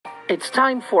It's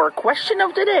time for Question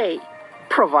of the Day,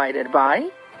 provided by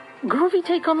Groovy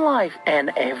Take on Life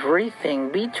and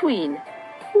everything between,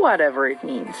 whatever it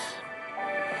means.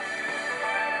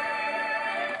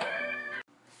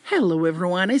 Hello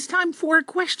everyone, it's time for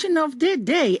Question of the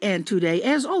Day, and today,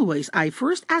 as always, I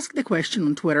first ask the question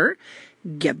on Twitter,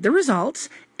 get the results,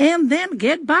 and then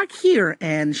get back here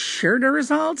and share the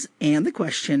results and the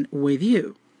question with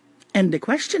you. And the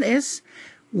question is,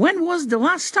 when was the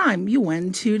last time you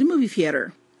went to the movie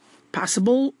theater?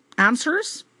 Possible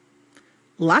answers: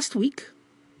 last week,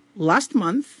 last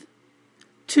month,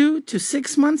 2 to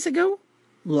 6 months ago,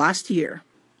 last year.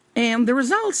 And the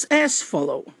results as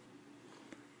follow.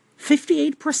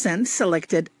 58%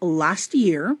 selected last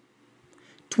year,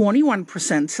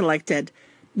 21% selected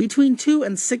between 2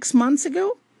 and 6 months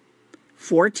ago,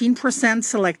 14%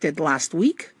 selected last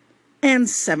week, and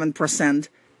 7%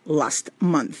 last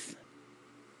month.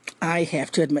 I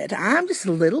have to admit, I'm just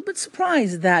a little bit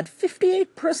surprised that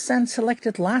 58%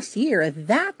 selected last year,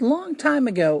 that long time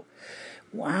ago.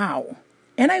 Wow.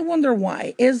 And I wonder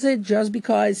why. Is it just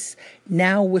because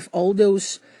now with all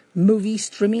those movie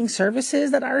streaming services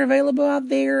that are available out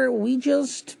there, we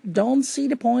just don't see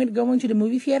the point going to the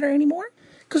movie theater anymore?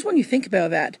 Because when you think about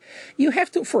that, you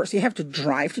have to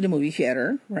drive to the movie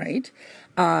theater, right?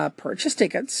 Purchase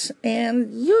tickets,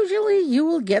 and usually you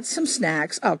will get some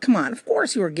snacks. Oh, come on, of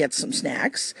course you will get some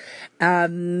snacks.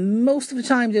 Most of the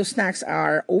time those snacks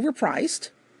are overpriced,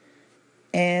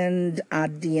 and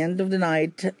at the end of the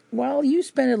night, well, you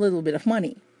spend a little bit of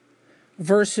money.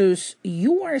 Versus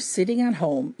you are sitting at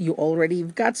home, you already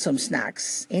got some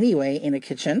snacks anyway in the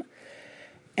kitchen,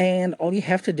 and all you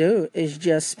have to do is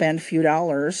just spend a few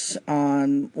dollars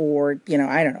on, or,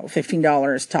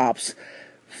 $15 tops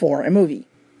for a movie.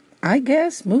 I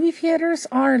guess movie theaters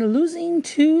are losing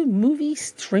to movie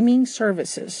streaming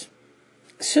services.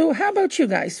 So how about you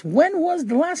guys? When was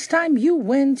the last time you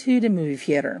went to the movie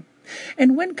theater?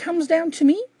 And when it comes down to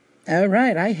me, all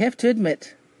right, I have to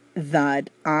admit that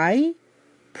I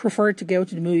prefer to go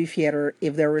to the movie theater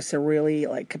if there is a really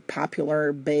a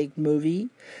popular big movie.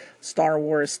 Star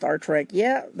Wars, Star Trek,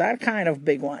 yeah, that kind of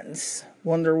big ones.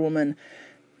 Wonder Woman.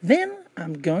 Then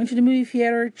I'm going to the movie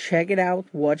theater, check it out,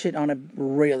 watch it on a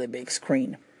really big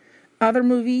screen. Other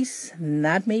movies,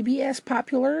 not maybe as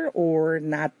popular or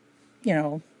not,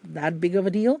 that big of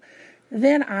a deal,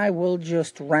 then I will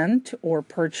just rent or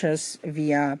purchase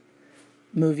via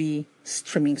movie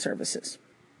streaming services.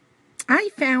 I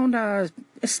found a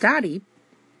study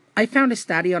on a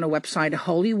website,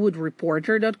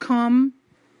 HollywoodReporter.com,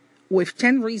 with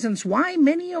 10 reasons why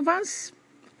many of us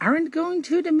aren't going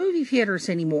to the movie theaters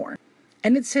anymore.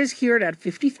 And it says here that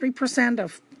 53%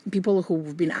 of people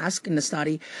who've been asked in the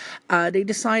study, they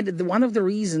decided that one of the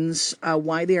reasons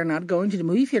why they are not going to the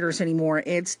movie theaters anymore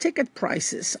is ticket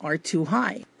prices are too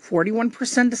high.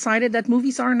 41% decided that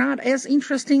movies are not as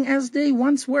interesting as they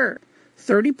once were.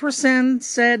 30%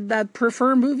 said that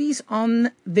prefer movies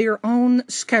on their own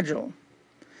schedule.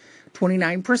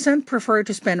 29% prefer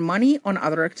to spend money on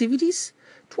other activities.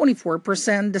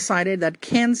 24% decided that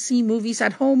can see movies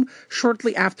at home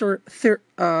shortly after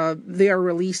they are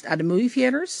released at the movie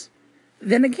theaters.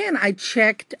 Then again, I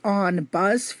checked on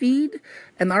BuzzFeed,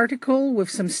 an article with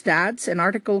some stats, an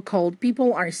article called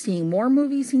 "People Are Seeing More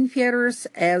Movies in Theaters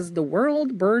as the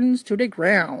World Burns to the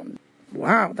Ground."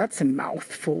 Wow, that's a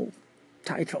mouthful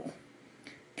title.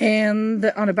 And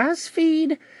on a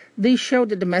BuzzFeed, they showed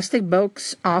the domestic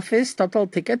box office total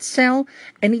ticket sale,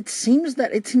 and it seems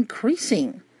that it's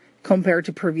increasing compared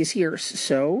to previous years.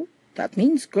 So that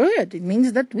means good. It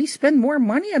means that we spend more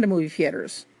money at the movie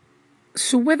theaters.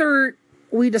 So whether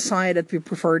we decide that we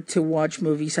prefer to watch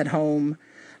movies at home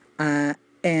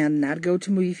and not go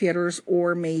to movie theaters,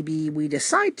 or maybe we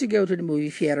decide to go to the movie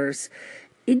theaters,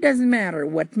 it doesn't matter.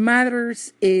 What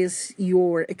matters is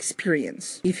your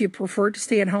experience. If you prefer to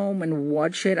stay at home and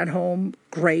watch it at home,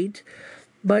 great.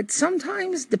 But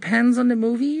sometimes depends on the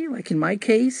movie. Like in my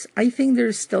case, I think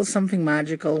there's still something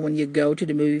magical when you go to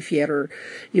the movie theater.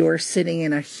 You are sitting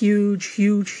in a huge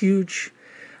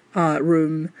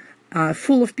room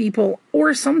full of people.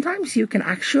 Or sometimes you can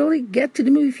actually get to the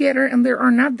movie theater and there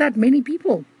are not that many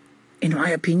people. In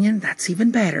my opinion, that's even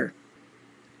better.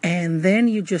 And then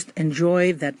you just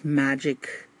enjoy that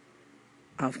magic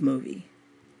of movie.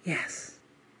 Yes,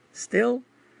 still,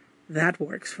 that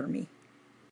works for me.